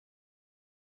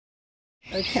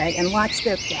Okay, and watch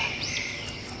this, guys.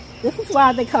 This is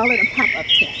why they call it a pop-up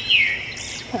tent.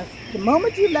 Because the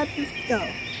moment you let this go,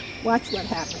 watch what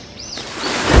happens.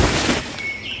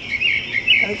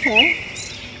 Okay?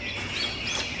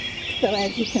 So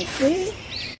as you can see.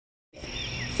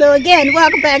 So again,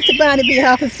 welcome back to Bonnie B.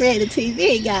 Hawkins Creative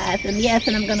TV, guys. And yes,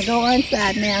 and I'm going to go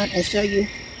inside now and show you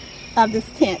of this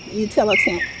tent,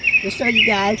 Utilitent, to show you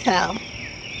guys how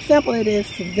simple it is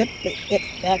to zip it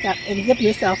back up and zip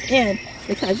yourself in,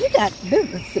 because you got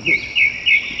business to do.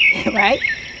 Right?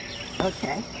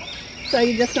 Okay. So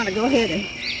you're just going to go ahead and,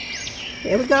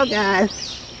 here we go,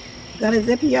 guys. I'm going to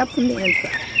zip you up from the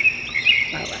inside.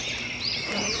 All right.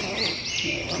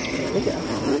 Here we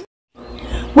go.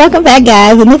 Welcome back,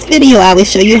 guys. In this video, I will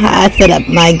show you how I set up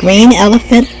my Green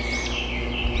Elephant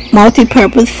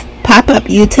Multipurpose Pop-Up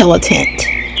Utilitent.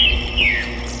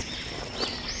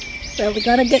 So we're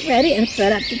going to get ready and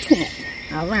set up the tent.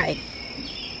 All right.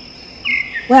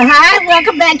 Well, hi,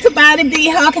 welcome back to Bonnie B.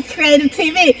 Hawkins Creative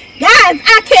TV. Guys,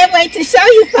 I can't wait to show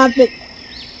you something.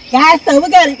 Guys, so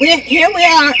here we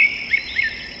are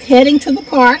heading to the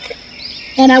park,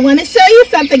 and I want to show you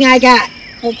something I got,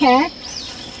 okay?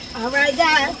 All right,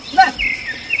 guys, look.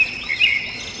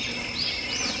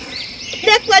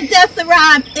 Look what just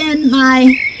arrived in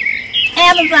my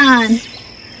Amazon.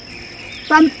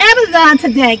 From Amazon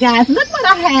today, guys. Look what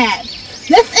I have.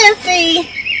 This is the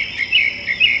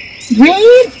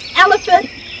Green Elephant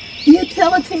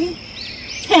Utility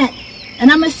tent,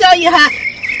 and I'm going to show you how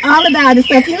all about it.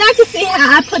 So if you'd like to see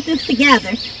how I put this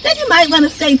together, then you might want to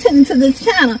stay tuned to this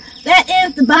channel. That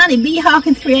is the Bonnie B.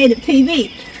 Hawkins Creative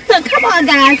TV. So come on,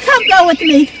 guys, come go with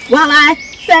me while I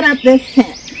set up this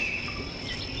tent.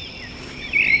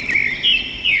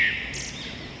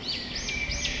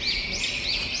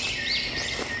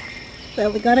 So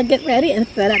we're going to get ready and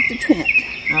set up the tent.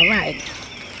 All right.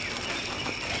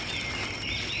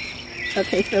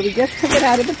 Okay, so we just took it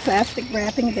out of the plastic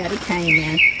wrapping that it came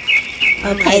in.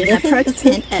 Okay, this is the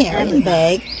tent carrying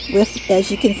bag with,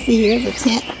 as you can see here, the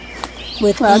tent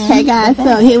with. Okay, guys,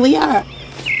 so here we are.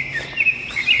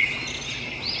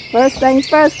 First things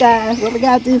first, guys. What we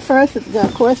gotta do first is,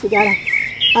 of course, we gotta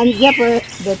unzipper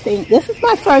the thing. This is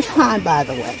my first time, by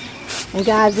the way, and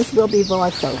guys, this will be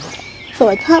voiceover. So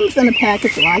it comes in a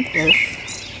package like this.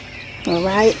 All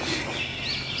right.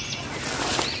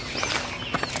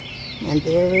 And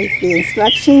there is the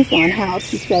instructions on how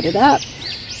to set it up.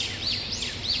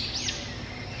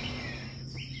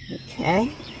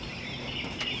 Okay.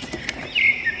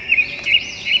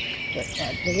 Put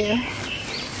that there.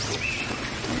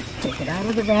 Take it out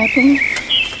of the wrapping.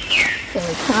 So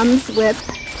it comes with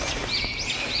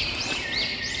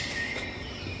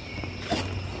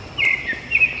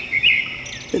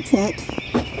the tent.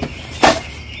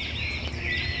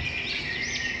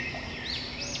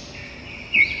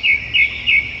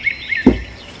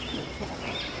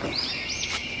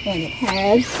 And it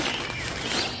has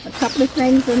a couple of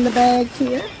things in the bag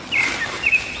here.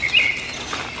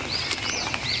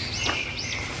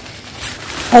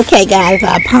 Okay, guys,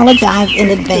 I apologize in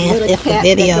advance if the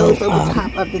video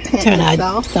turned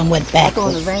out somewhat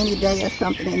backwards. On a rainy day or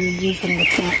something and you're using the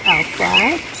tent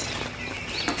outside.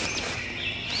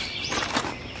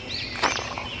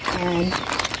 And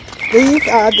these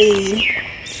are the,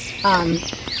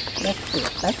 let's see,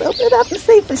 let's open it up and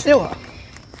see for sure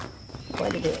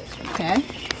what it is, okay?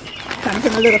 Comes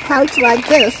in a little pouch like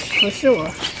this, for sure.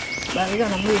 But we're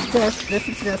going to move this. This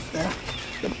is just the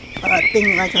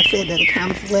thing, like I said, that it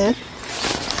comes with.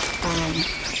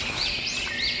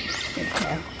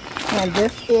 Okay. And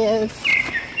this is,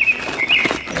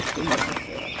 let's see what this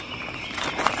is.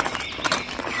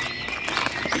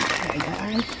 Okay,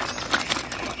 guys.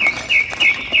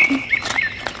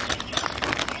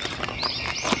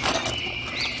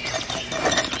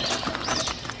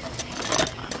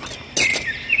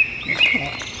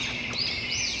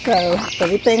 So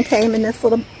everything came in this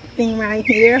little thing right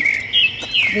here.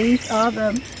 These are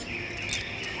the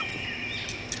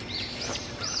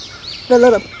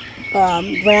little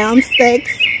ground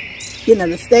stakes. You know,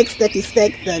 the stakes that you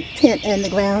stake the tent in the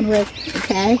ground with,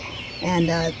 okay? And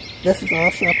this is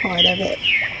also a part of it.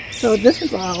 So this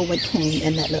is all what came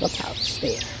in that little pouch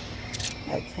there.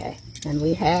 Okay. And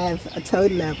we have a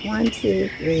total of 1, 2,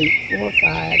 3, 4,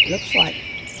 5. Looks like,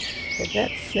 is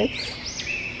that 6?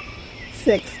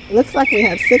 6. Looks like we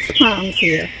have 6 prongs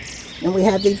here, and we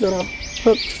have these little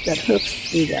hooks that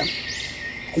hooks the.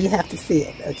 You have to see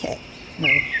it, okay?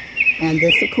 And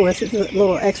this, of course, is a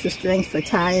little extra string for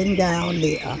tying down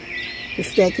the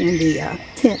staking the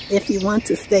tent. If you want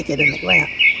to stake it in the ground,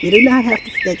 you do not have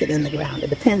to stake it in the ground. It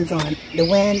depends on the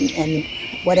wind and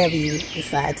whatever you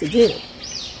decide to do.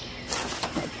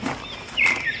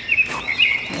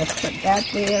 Let's put that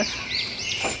there.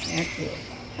 That's it.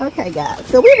 Okay, guys,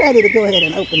 so we're ready to go ahead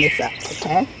and open this up,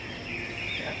 okay?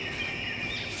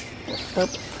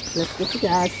 Let's get you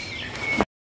guys.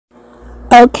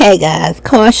 Okay, guys,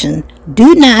 caution.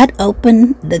 Do not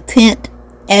open the tent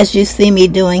as you see me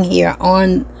doing here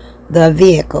on the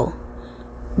vehicle,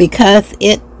 because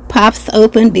it pops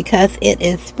open because it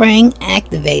is spring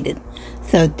activated.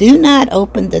 So do not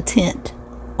open the tent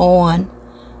on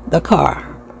the car.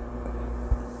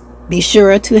 Be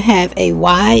sure to have a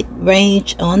wide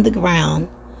range on the ground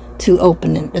to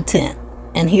open the tent.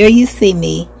 And here you see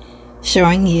me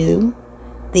showing you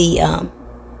the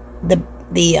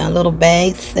little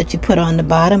bags that you put on the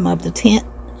bottom of the tent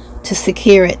to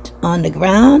secure it on the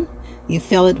ground. You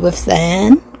fill it with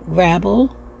sand,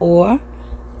 gravel, or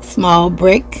small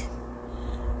brick,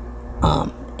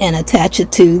 and attach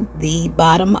it to the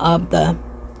bottom of the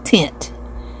tent.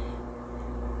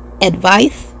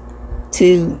 Advice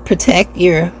to protect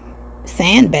your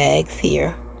sandbags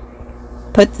here: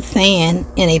 put the sand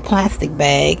in a plastic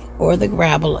bag or the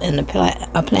gravel in a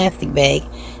plastic bag.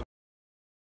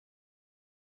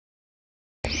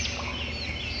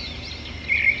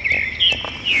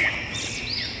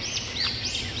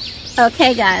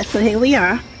 Okay, guys, so here we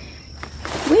are.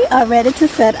 We are ready to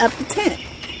set up the tent.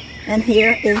 And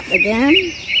here is, again,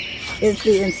 is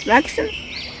the instructions.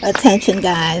 Attention,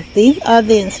 guys. These are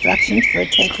the instructions for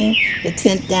taking the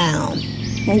tent down.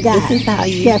 And guys, this is how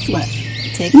you guess what?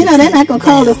 Take you know, they're not going to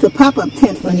call this a pop-up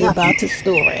tent when you're about to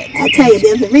store it. I tell you,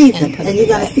 there's a reason. And you're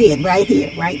going to see it right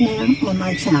here, right now on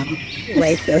my channel.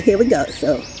 Wait, so here we go.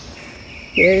 So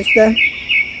here's the...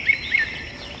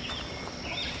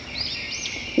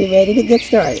 You're ready to get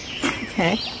started.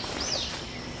 Okay.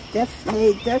 Just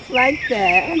like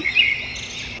that.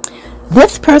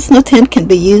 This personal tent can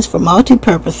be used for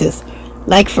multi-purposes,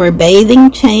 like for bathing,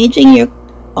 changing your,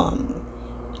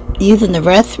 using the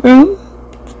restroom,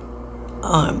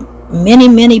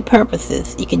 many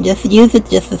purposes. You can just use it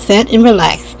just to sit and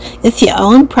relax. It's your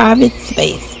own private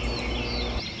space.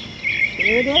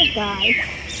 Here it is, guys,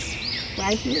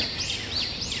 right here.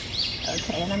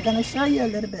 Okay, and I'm going to show you a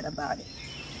little bit about it.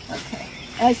 Okay,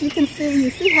 as you can see, you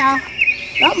see how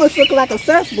it almost looks like a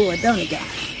surfboard, don't it, guys?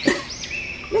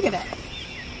 Look at that.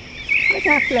 Look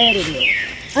how flat it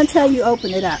is. Until you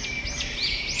open it up,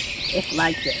 it's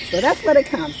like this. So that's what it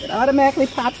comes. It automatically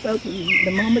pops open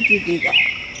the moment you do that.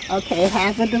 Okay, it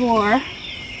has a door.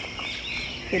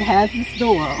 It has this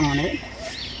door on it.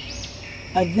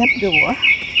 A zip door.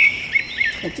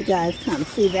 Let you guys kind of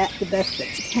see that the best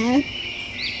that you can.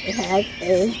 It has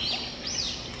a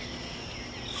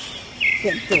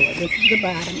zip door. This is the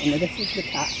bottom and this is the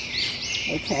top.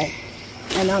 Okay.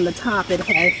 And on the top it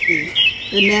has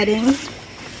the netting.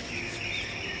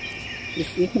 You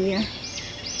see here?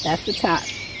 That's the top.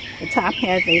 The top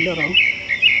has a little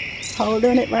hole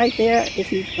in it right there.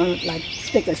 If you like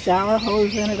stick a shower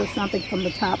hose in it or something from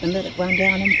the top and let it run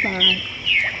down inside.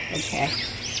 Okay.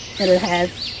 And it has,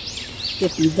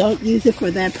 if you don't use it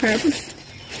for that purpose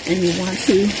and you want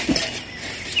to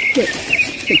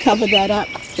cover that up,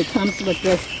 it comes with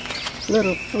this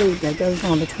little sleeve that goes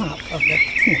on the top of the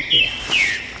tent here.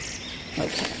 Okay,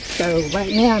 so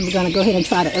right now I'm going to go ahead and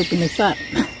try to open this up.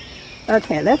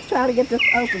 Okay, let's try to get this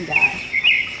open, guys.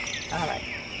 All right.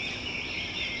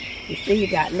 You see you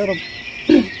got little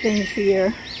things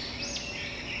here.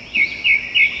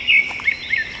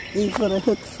 These little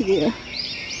hooks here,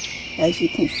 as you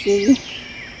can see.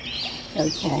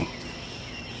 Okay.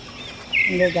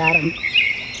 And they got them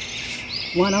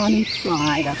one on each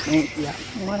side, I think. Yeah,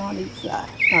 one on each side.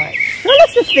 All right. So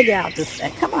let's just figure out this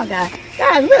thing. Come on, guys.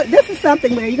 Guys, look, this is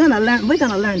something where you're going to learn. We're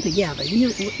going to learn together. You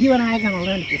and I are going to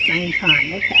learn at the same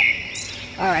time. Okay.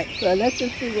 All right. So let's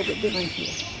just see what we're doing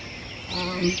here.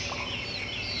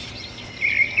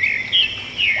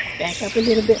 Back up a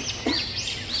little bit.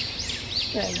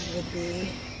 That would be.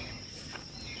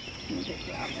 Let me just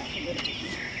drop back a little bit.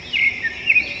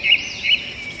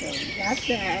 So we got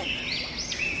that.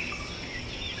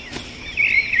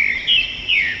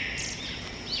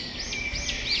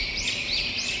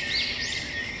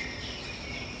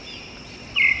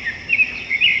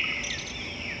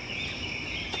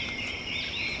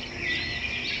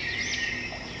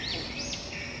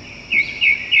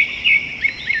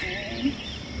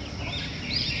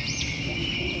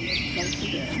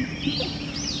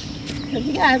 Because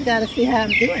you guys got to see how I'm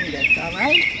doing this, all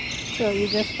right? So you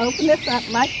just open this up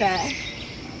like that.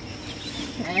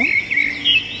 Okay.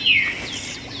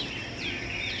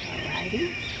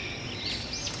 Alrighty.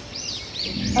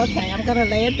 Okay, I'm going to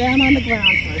lay it down on the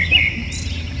ground for a second.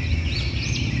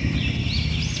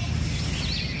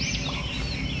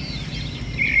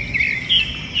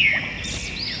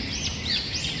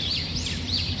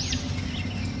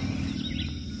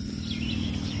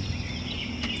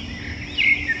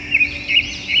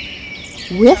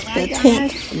 with the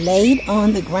tent laid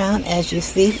on the ground as you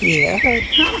see here. So it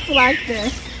comes like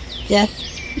this. Just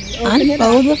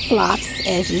unfold the flops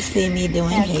as you see me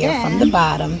doing here from the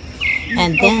bottom,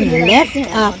 and then lift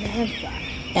up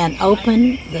and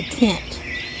open the tent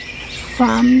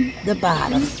from the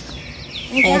bottom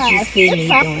as you see me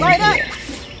doing here.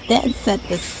 Then set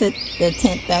the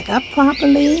tent back up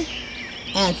properly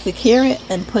and secure it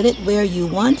and put it where you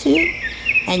want to,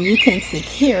 and you can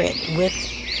secure it with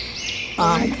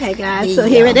okay guys, so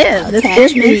here it is. This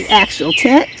is the actual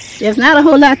tent. There's not a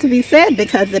whole lot to be said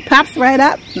because it pops right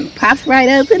up, pops right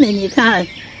open, and you're kind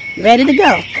of ready to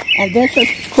go. And this,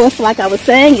 of course, like I was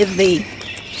saying, is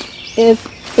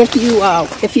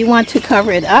if you want to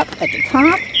cover it up at the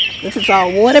top. This is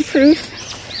all waterproof.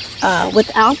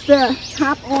 Without the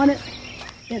top on it,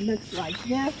 it looks like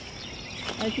this,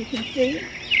 as you can see.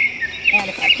 And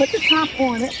if I put the top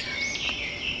on it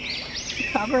to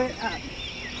cover it up,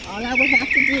 all I would have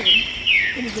to do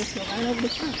is just go right over the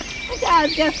top. And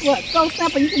guys, guess what? So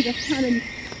simple. You can just turn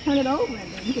it over,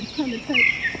 and then you can turn this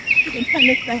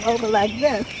thing over like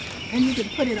this, and you can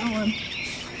put it on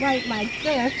right like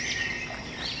this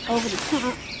over the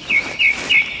top.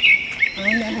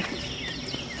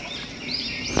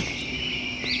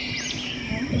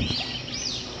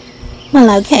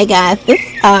 Well, okay guys, this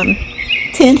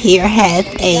tent here has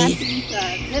a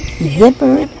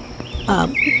zipper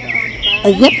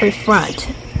front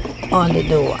on the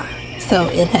door. So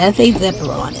it has a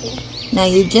zipper on it. Now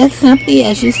you just simply,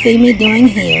 as you see me doing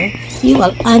here, you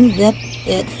will unzip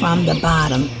it from the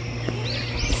bottom.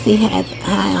 See how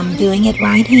I'm doing it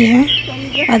right here?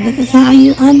 Well, this is how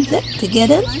you unzip to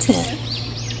get into it.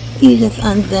 You just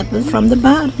unzip it from the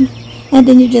bottom, and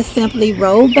then you just simply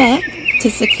roll back to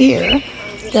secure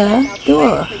the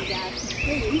door,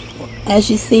 as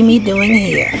you see me doing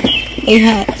here.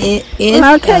 It is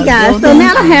okay guys, so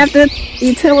now I have the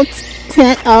utility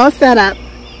tent all set up,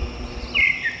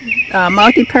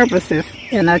 multi-purposes.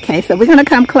 And okay, so we're going to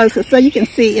come closer so you can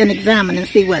see and examine and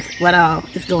see what all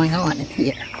is going on in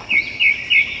here.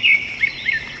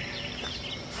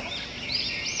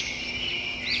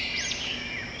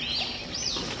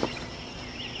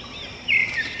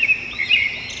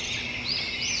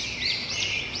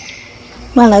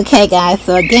 Well, okay guys,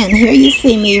 so again, here you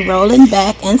see me rolling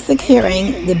back and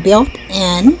securing the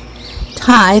built-in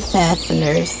tie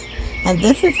fasteners. And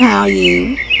this is how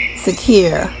you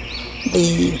secure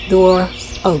the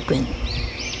doors open,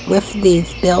 with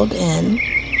these built-in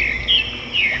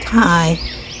tie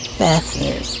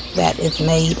fasteners that is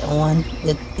made on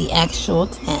the actual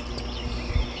tent.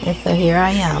 And so here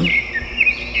I am.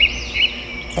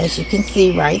 As you can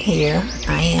see right here,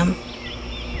 I am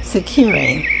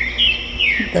securing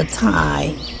the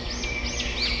tie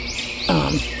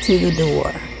to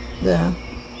the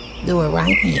door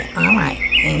right here. All right,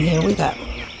 and here we go.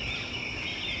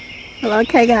 Well,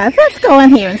 okay guys, let's go in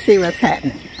here and see what's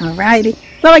happening. Alrighty,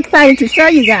 so excited to show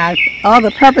you guys all the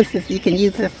purposes you can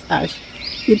use this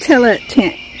utility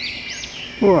tent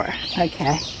for.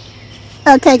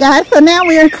 Okay guys, so now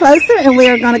we are closer and we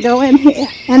are going to go in here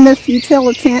in this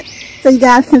utility tent so you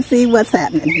guys can see what's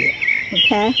happening here.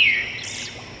 Okay,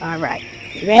 all right.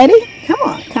 Ready? Come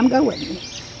on, come go with me.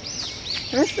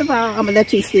 First of all, I'm going to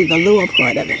let you see the lower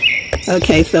part of it.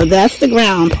 Okay, so that's the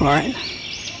ground part,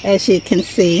 as you can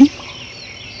see.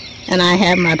 And I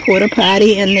have my porta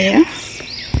potty in there.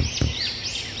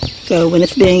 So when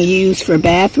it's being used for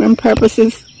bathroom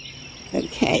purposes.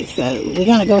 Okay, so we're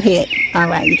going to go ahead. All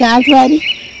right, you guys ready?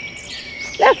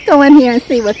 Let's go in here and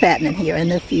see what's happening here in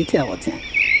this utility tent.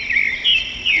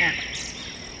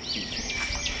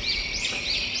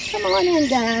 Come on in,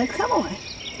 guys. Come on.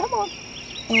 Come on.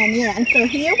 And yeah, and so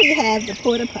here we have the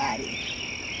porta potty.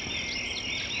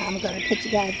 I'm going to put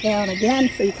you guys down again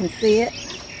so you can see it.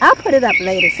 I'll put it up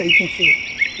later so you can see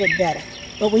it better.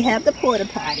 But we have the porta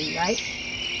potty, right?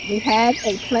 We have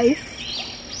a place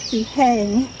to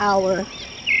hang our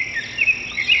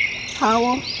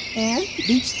towel and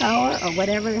beach towel or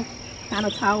whatever kind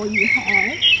of towel you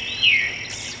have.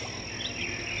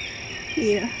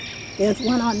 Here. There's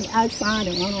one on the outside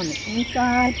and one on the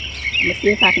inside. I'm going to see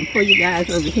if I can pull you guys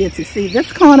over here to see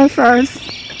this corner first.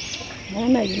 I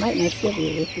don't know, you might not still be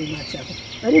able to see much of it.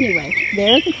 But anyway,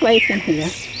 there's a place in here.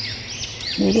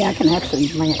 Maybe I can actually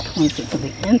bring it closer to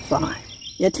the inside.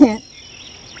 Your tent.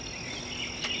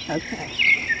 Okay.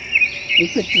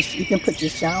 You can put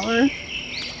your shower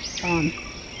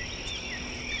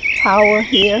towel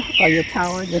here, or your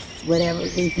towel, just whatever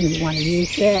reason you want to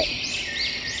use that.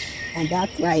 And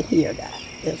that's right here, guys.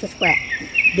 There's a scrap,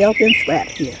 built-in scrap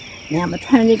here. Now I'm going to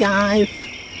turn you guys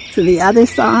to the other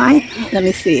side. Let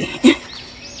me see.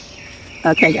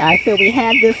 Okay, guys, so we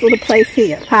have this little place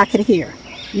here, pocket here.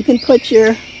 You can put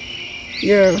your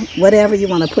whatever you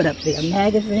want to put up there,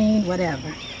 magazine,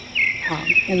 whatever.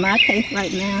 In my case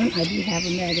right now, I do have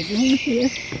a magazine here.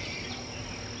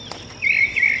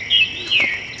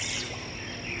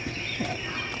 Okay.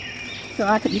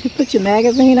 So you can put your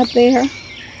magazine up there,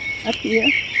 up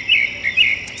here.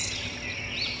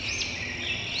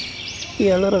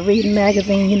 Here, a little reading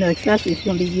magazine, you know, especially if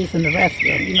you're going to be using the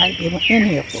restroom. You might be in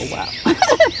here for a while.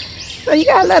 So you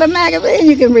got a little magazine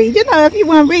you can read. You know, if you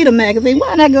want to read a magazine,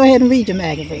 why not go ahead and read your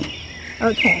magazine?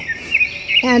 Okay.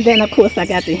 And then, of course, I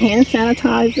got the hand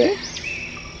sanitizer.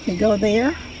 You can go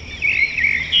there.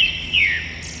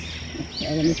 Okay,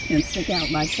 and it can stick out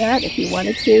like that if you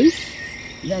wanted to.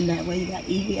 Then that way you got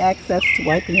easy access to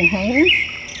wiping your hands.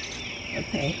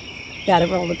 Okay. Got a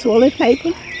roll of toilet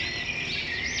paper.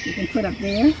 You can put up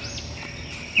there.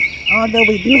 Although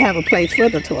we do have a place for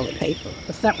the toilet paper,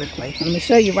 a separate place. Let me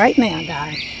show you right now,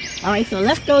 guys. All right, so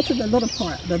let's go to the little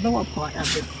part, the lower part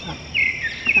of this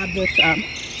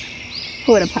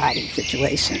porta potty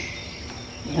situation.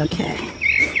 Okay,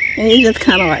 and you just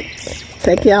kind of like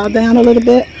take y'all down a little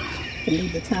bit and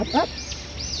leave the top up.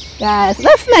 Guys,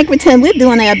 let's make pretend we're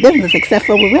doing our business, except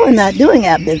for we're really not doing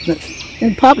our business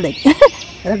in public.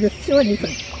 But I'm just showing you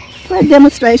for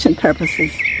demonstration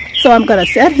purposes. So I'm going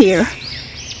to sit here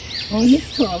on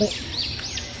this toilet.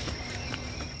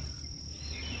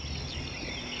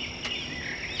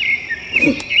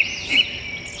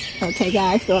 Okay,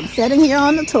 guys, so I'm sitting here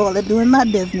on the toilet doing my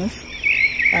business.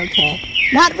 Okay,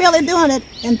 not really doing it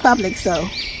in public, so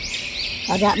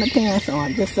I got my pants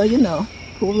on, just so you know.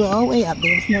 Pull all the way up.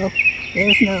 There's no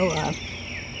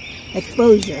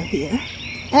exposure here.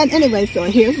 And anyway, so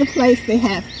here's the place they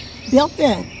have built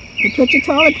in to put your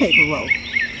toilet paper roll.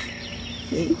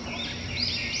 See?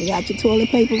 You got your toilet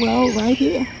paper roll right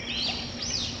here.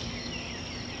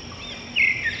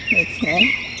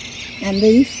 Okay. And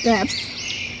these straps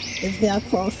is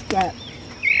Velcro strap.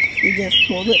 You just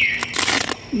pull it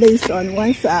loose on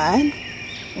one side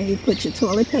and you put your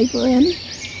toilet paper in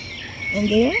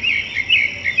there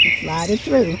and slide it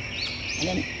through. And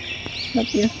then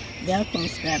put your Velcro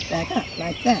strap back up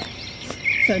like that.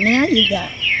 So now you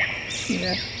got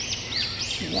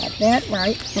that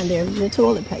right, and there's your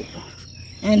toilet paper.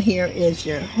 And here is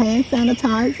your hand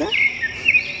sanitizer.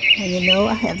 And you know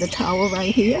I have the towel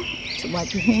right here to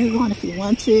wipe your hands on if you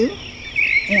want to.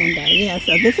 And yeah,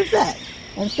 so this is that.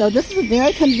 And so this is a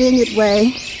very convenient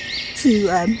way to,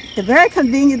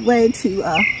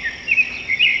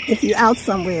 if you're out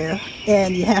somewhere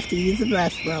and you have to use the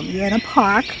restroom, you're in a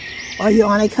park or you're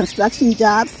on a construction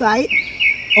job site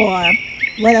or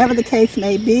whatever the case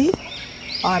may be,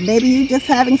 or maybe you're just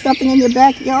having something in your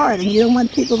backyard and you don't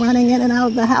want people running in and out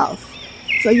of the house.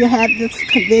 So you have this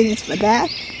convenience for that.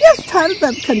 There's tons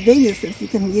of conveniences you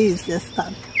can use this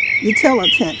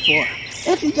Utilitent for.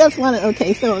 If you just want to,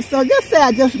 okay, so just say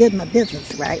I just did my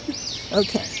business, right?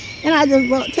 Okay. And I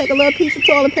just take a little piece of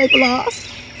toilet paper off,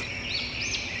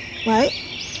 right?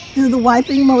 Do the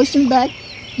wiping motion back,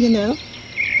 you know,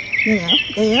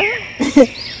 there.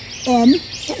 and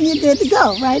you're good to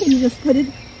go, right? And you just put it,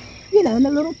 you know, in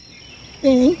a little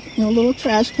thing, in a little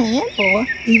trash can, or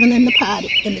even in the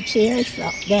potty, in the chair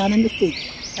itself, down in the seat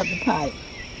of the potty,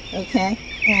 okay?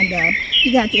 And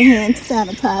you got your hand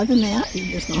sanitizer now.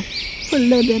 You're just going to put a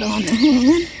little bit on the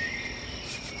hand,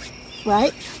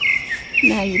 right?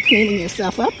 Now you're cleaning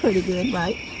yourself up pretty good,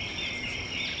 right?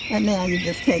 And now you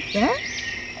just take that,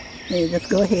 and you just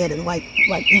go ahead and wipe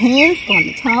your hands on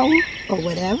the towel or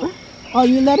whatever, or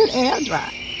you let it air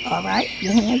dry, all right?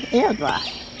 Your hands air dry.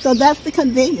 So that's the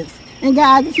convenience. And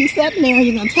guys, if you're sitting there and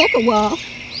you're going to take a while,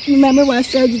 remember when I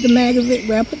showed you the magazine,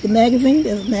 where I put the magazine?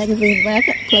 There's a magazine rack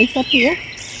place up here.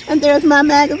 And there's my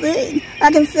magazine.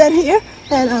 I can sit here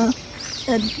and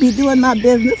be doing my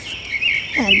business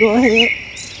and go ahead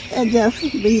and just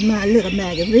read my little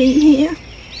magazine here.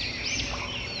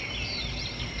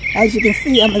 As you can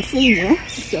see, I'm a senior,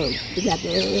 so we got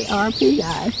the RP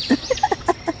guys.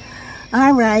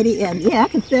 Alrighty, and yeah, I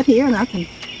can sit here and I can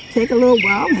take a little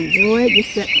while and enjoy it,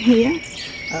 just sitting here,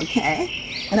 okay?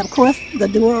 And of course, the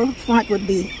door front would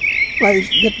be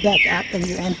closed, zip back up, and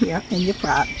you're in here in your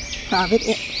private,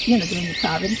 you know, doing your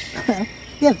private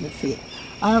business here.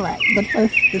 Alright, but for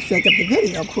the sake of the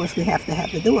video, of course, we have to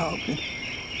have the door open.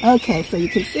 Okay, so you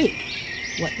can see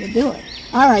what you're doing.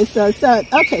 Alright,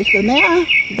 okay, so now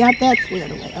you got that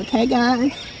squared away, okay,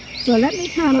 guys? So let me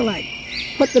kind of like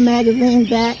put the magazine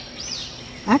back.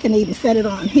 I can even set it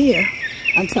on here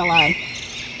until I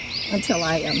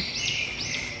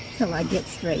get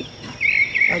straight,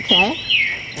 okay?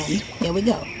 And here we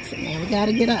go. So now we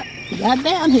gotta get up. We got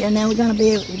down here, now we're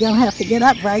gonna have to get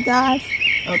up, right guys?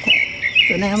 Okay.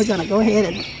 So now we're gonna go ahead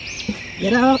and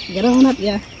get on up,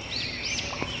 yeah.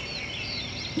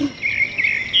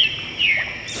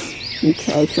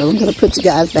 Okay, so I'm gonna put you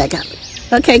guys back up.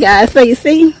 Okay guys, so you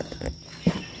see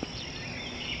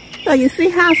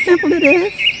how simple it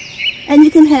is? And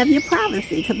you can have your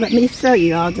privacy, because let me show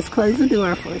you. I'll just close the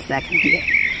door for a second here.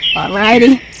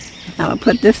 Alrighty. I'm going to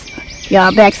put this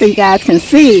y'all back so you guys can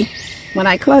see when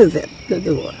I close it, the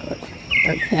door.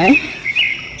 Okay.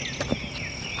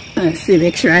 Let's see,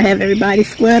 make sure I have everybody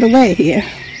squared away here.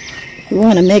 We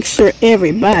want to make sure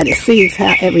everybody sees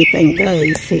how everything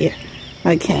goes here.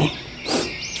 Okay.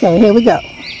 So here we go.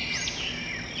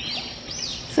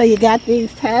 So you got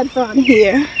these tabs on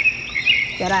here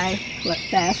that I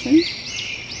fastened.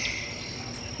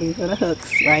 These are the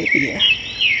hooks right here.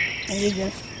 And you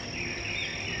just,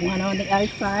 one on the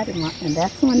outside and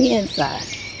that's on the inside.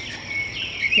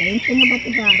 Same thing about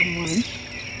the bottom one.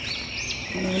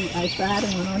 One on the outside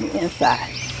and one on the inside.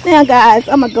 Now guys,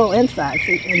 I'm going to go inside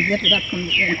and zip it up from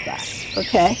the inside.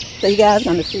 Okay? So you guys are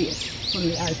going to see it from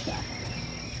the outside.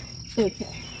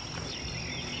 Okay.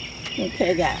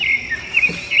 Okay guys.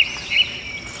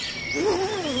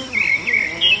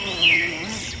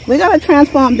 We're going to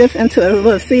transform this into a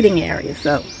little seating area,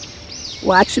 so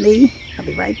watch me. I'll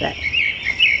be right back.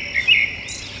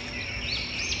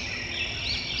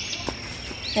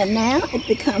 And now it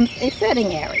becomes a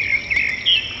sitting area.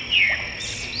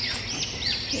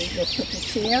 You just put the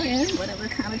chair in, whatever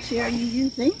kind of chair you're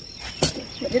using.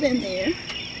 Just put it in there.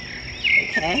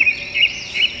 Okay.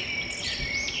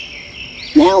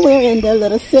 Now we're in the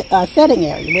little setting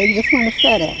area where you just want to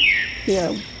sit in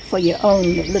here for your own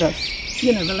little,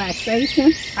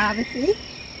 relaxation, obviously.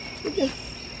 You just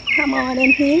come on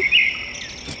in here.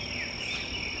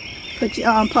 Put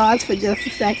your on pause for just a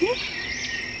second.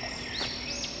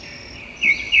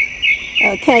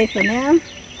 Okay, so now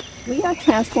we are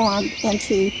transformed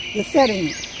into the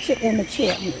setting in the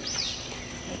chair.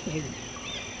 Okay,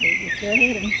 you just go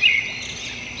ahead and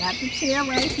got the chair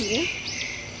right here.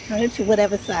 Turn it to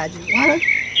whatever side you want.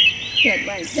 Sit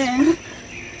right down.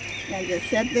 And just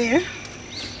sit there,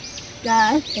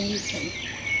 guys, and you can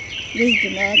read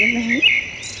your magazine.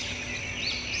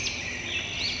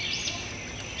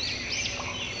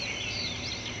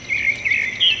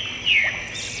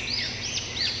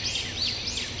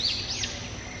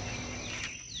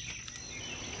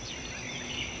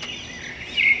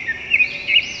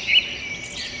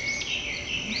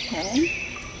 Okay.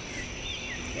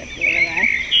 Sit there, relax.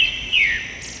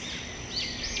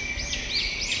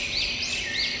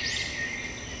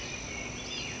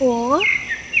 Or,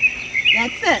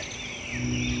 that's it.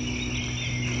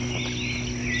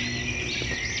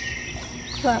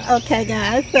 So, okay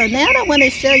guys, so now I want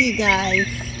to show you guys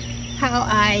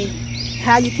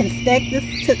how you can stack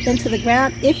this into the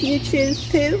ground if you choose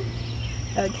to.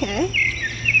 Okay.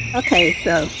 Okay,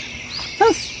 so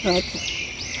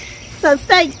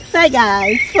say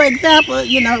guys, for example,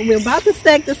 we're about to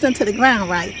stack this into the ground,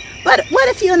 right? But what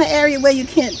if you're in an area where you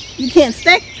can't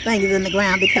stack things in the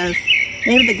ground because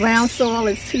maybe the ground soil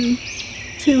is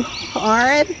too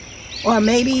hard, or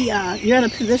maybe you're in a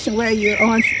position where you're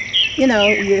on,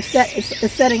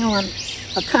 it's setting on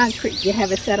a concrete. You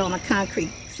have it set on a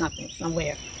concrete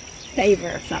somewhere,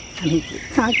 paver or something.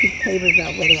 Concrete pavers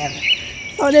or whatever.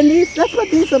 So then that's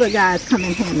what these little guys come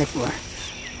in handy for.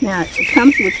 Now it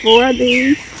comes with 4 of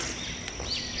these,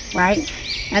 right?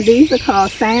 And these are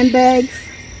called sandbags.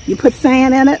 You put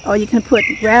sand in it, or you can put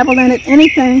gravel in it.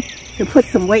 Anything to put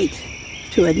some weight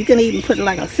to it. You can even put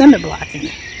like a cinder block in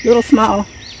it, little small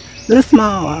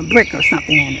brick or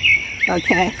something in it.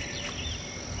 Okay,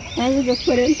 and you just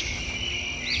put it.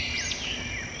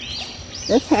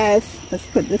 Let's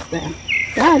put this down,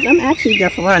 guys. I'm actually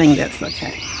just learning this,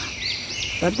 okay?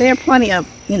 But there are plenty of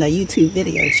YouTube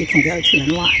videos you can go to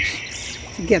and watch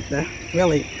to get the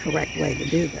really correct way to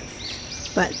do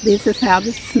this. But this is how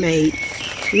this is made.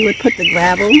 You would put the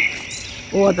gravel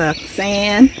or the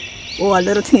sand or a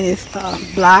little teeny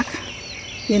block,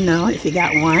 if you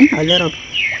got one, a little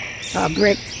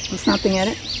brick or something in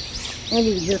it. And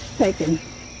you just take and,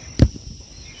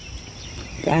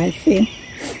 guys, see?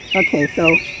 Okay, so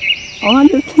on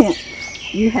the tent,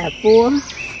 you have 4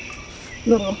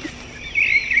 little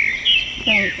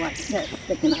things like that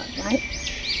sticking up, right?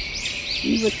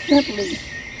 You would simply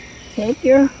take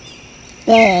your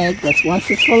bag that's once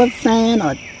it's full of sand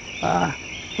or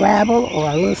gravel or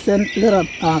a little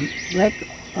brick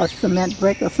or cement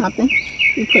brick or something.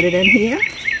 You put it in here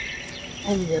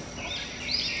and you just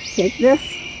take this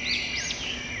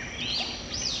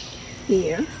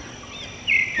here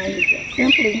And you just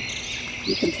simply,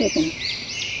 you can take and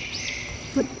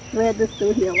thread this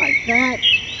through here like that,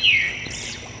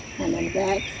 and then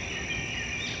back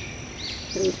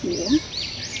through here.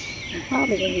 And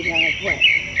probably when you got it wet,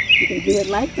 you can do it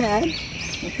like that,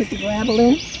 and put the gravel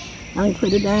in, and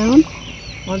put it down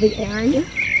on the area,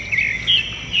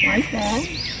 like that.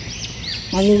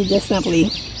 And you just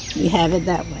simply, you have it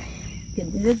that way.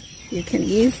 You can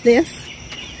use this.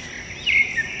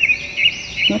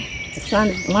 The sun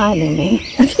is blinding me.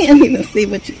 I can't even see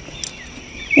what you...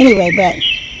 Anyway, but,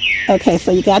 okay,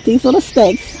 so you got these little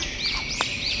stakes.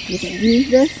 You can use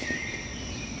this.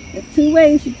 There's two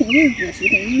ways you can use this. You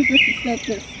can use this to stake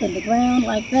this in the ground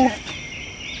like that.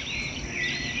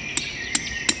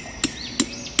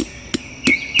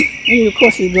 And of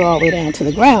course you go all the way down to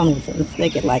the ground with it and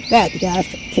stake it like that.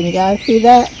 Can you guys see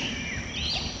that?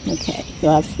 Okay, so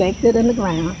I've staked it in the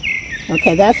ground.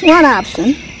 Okay, that's one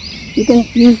option. You can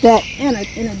use that in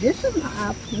additional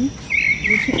option.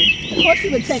 You can, of course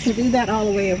you would take and do that all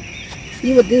the way,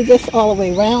 you would do this all the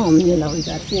way around, you know, you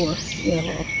got four,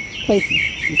 little places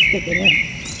to stick it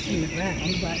in the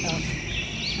ground, but,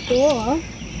 or,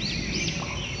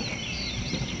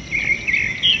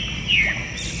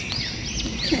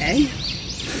 okay,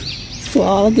 so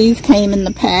all of these came in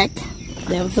the pack,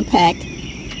 there was a pack,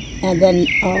 and then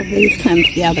all of these come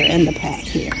together in the pack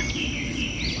here.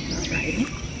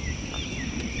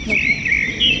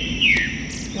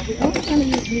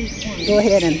 Go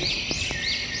ahead and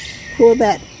pull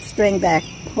that string back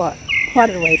part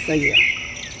of the way so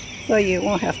you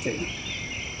won't have to,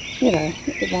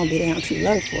 it won't be down too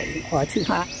low for you or too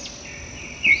high.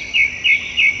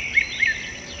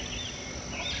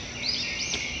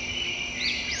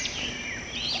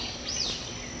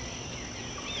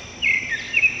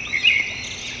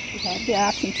 You have the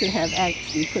option to have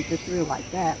actually put this through like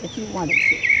that if you wanted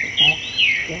to, okay?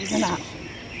 There's an option.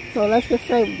 So let's just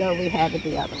say, though, we have it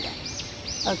the other way.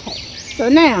 Okay, so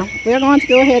now we're going to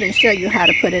go ahead and show you how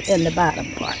to put it in the bottom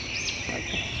part.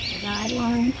 Okay, the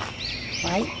guideline,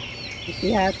 right? You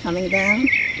see how it's coming down?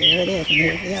 There it is, and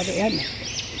here's the other end.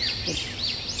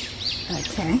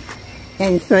 Okay,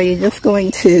 and so you're just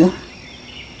going to,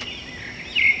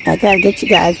 I got to get you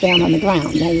guys down on the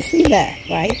ground. Now you see that,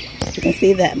 right? You can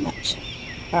see that much.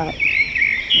 All right,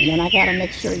 and then I got to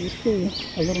make sure you see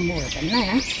a little more than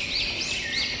that.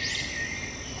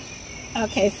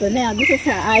 Okay, so now this is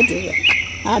how I do it.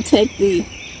 I'll take the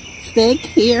stake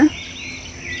here.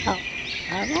 Oh, all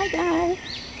right, guys.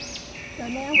 So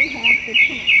now we have the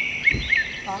tent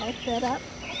all set up.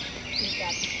 We've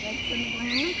got the stakes in the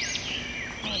ground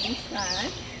on each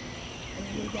side. And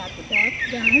then we've got the back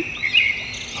done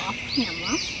off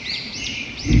camera.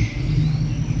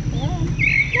 And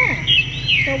yeah,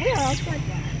 so we're all set,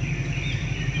 guys.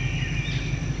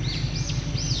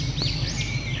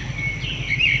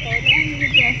 So then you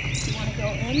want to go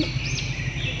in,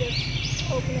 you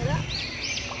just open it up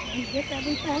and get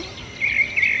everything.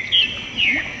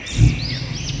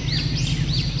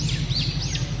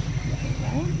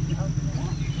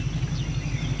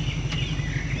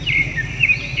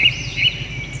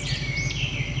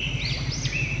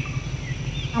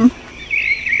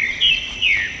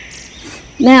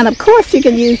 Now, of course, you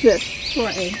can use this for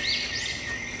a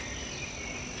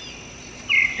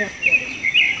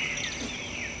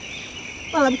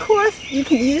well, of course you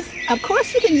can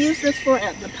use this for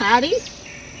the potty,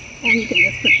 and you can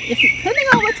just put, depending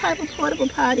on what type of portable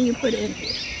potty you put in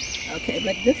here. Okay,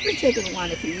 but this particular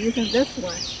one, if you're using this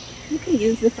one, you can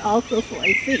use this also for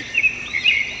a seat.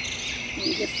 And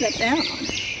you just sit down on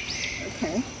it.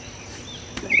 Okay.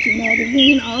 Got your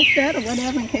magazine all set or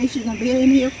whatever in case you're going to be in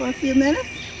here for a few minutes.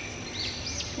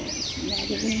 And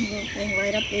magazine little thing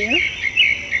right up there.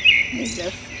 You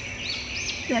just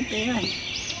sit there and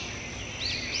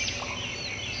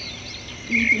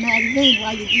read your magazine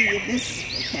while you do your business,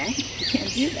 okay? You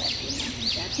can't do that,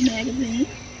 You got your magazine,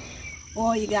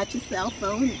 or you got your cell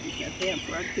phone. You can sit there and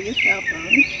plug to your cell phone,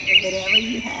 or whatever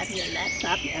you have, your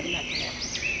laptop, your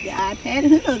iPad, and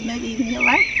who knows, maybe even your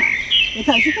laptop.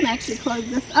 Because you can actually close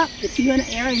this up. If you're in an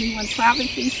area and you want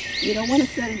privacy, you don't want to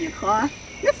sit in your car,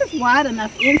 this is wide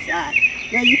enough inside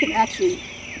where you can actually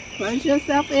close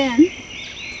yourself in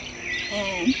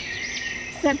and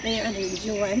sit there and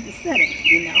enjoy the setting,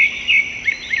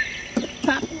 The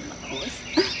top one, of course.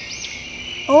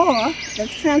 Or,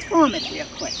 let's transform it real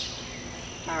quick.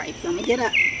 Alright, so I'm going to get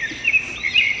up.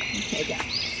 Okay,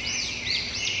 guys.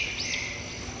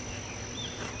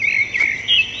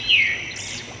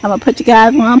 I'm going to put you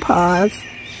guys on pause.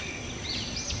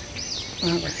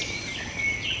 Alright.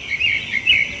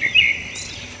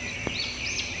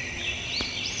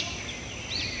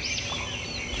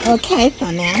 Okay, so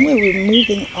now we're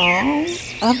removing all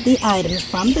of the items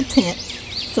from the tent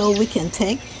so we can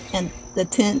take the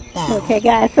tent down. Okay,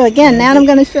 guys, so again, now I'm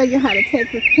going to show you how to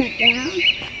take this tent down.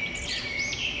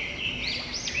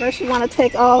 First, you want to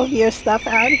take all of your stuff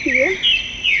out of here.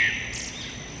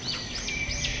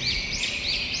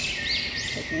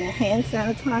 Taking your hand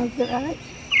sanitizer out.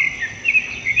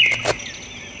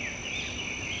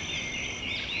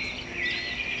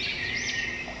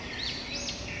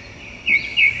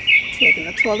 Taking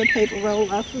the toilet paper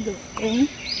roll off of the thing,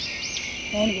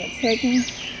 and we're taking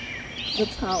the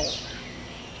towel out.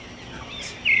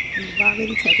 You've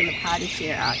already taken the potty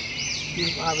chair out.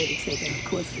 You've already taken, of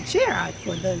course, the chair out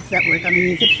for those that we're going to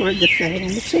use it for, just sitting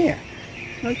in the chair.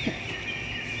 Okay.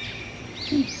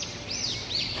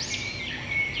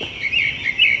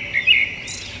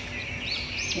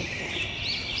 Okay.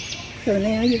 So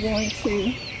now you're going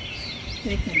to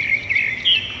take them.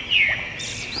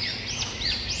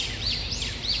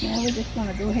 Now we're just going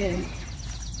to go ahead and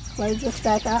close this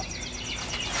back up.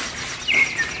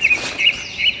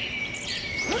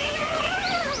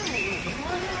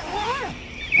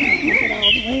 Lift it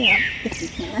all the way up if you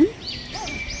can.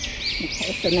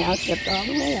 Okay, so now it's lift all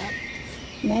the way up.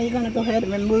 Now you're going to go ahead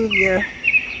and remove your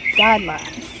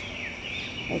guidelines.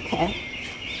 Okay.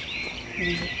 And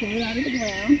you pull it out of the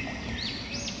ground.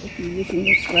 If you're using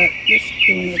this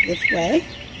doing it this way,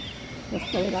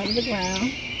 just pull it out of the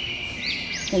ground.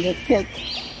 And just take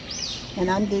and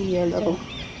undo your little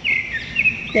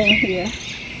thing here.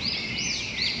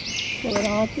 Pull it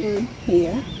all through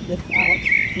here, this out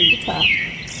from the top.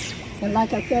 And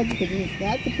like I said, you could use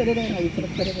that to put it in, or you could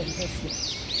have put it in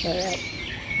this way. Alright.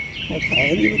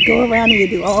 Okay, and you would go around and you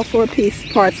do all 4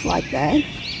 parts like that.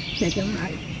 Take them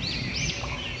right.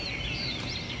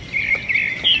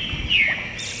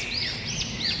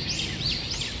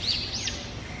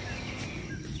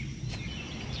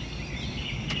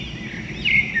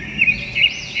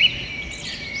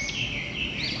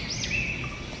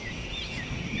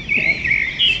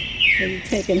 So you're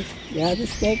taking the other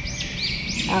stick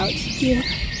out here.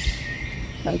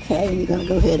 Okay, and you're going to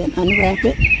go ahead and unwrap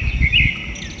it.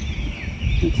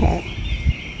 Okay.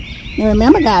 Now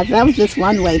remember, guys, that was just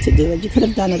one way to do it. You could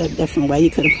have done it a different way. You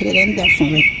could have put it in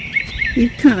differently. You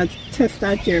kind of test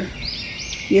out the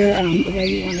way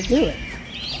you want to do it.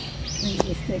 And you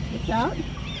just take this out.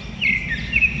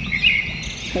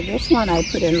 So this one I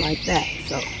put in like that.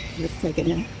 So just taking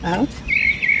it out.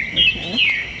 Okay.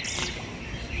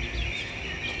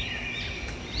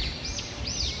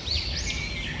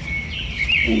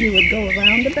 And you would go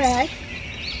around the back,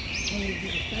 and you do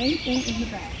the same thing in the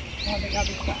back, on the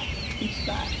other side, each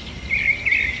side.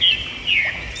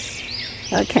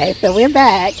 Okay, so we're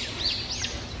back.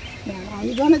 Now all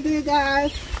you're going to do,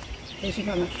 guys, is you're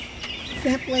going to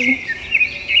simply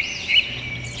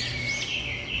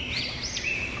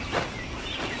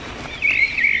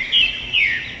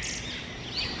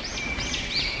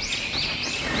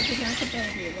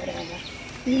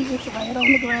you just lay it on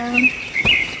the ground.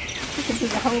 You can do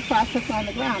the whole process on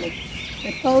the ground.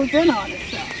 It folds in on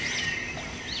itself.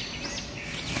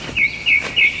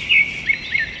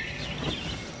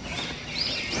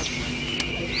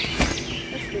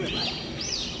 Let's do it like this.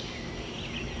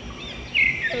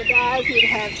 So guys, you'd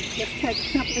have just take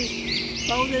simply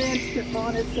fold it in, strip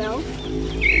on itself.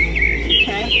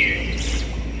 Okay.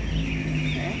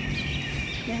 Okay.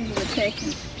 Then you would take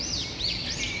and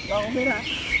roll it up.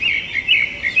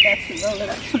 That's to roll it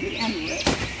up from the end of it,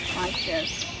 like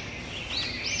this.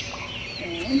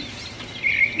 And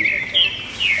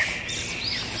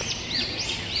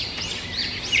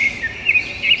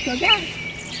so guys,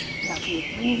 that will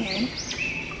bring in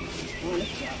on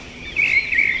itself.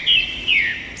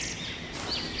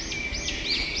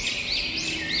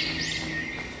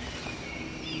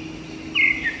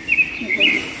 And then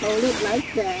you fold it like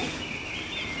that.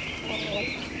 And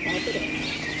pop it in.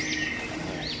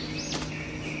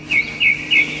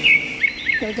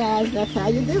 So guys, that's how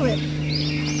you do it.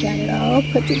 Got it all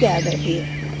put together here.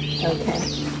 Okay.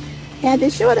 And be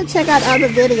sure to check out other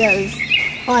videos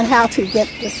on how to get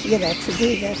this, to do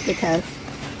this, because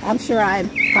I'm sure I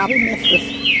probably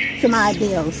missed some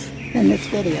ideas in this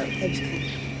video that you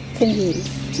can use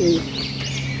to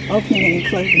opening and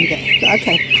closing this.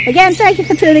 Okay. Again, thank you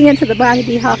for tuning into the Bonnie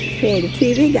B. Hawkins Creative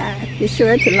TV, guys. Be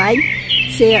sure to like,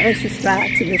 share, and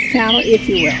subscribe to this channel if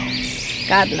you will.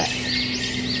 God bless.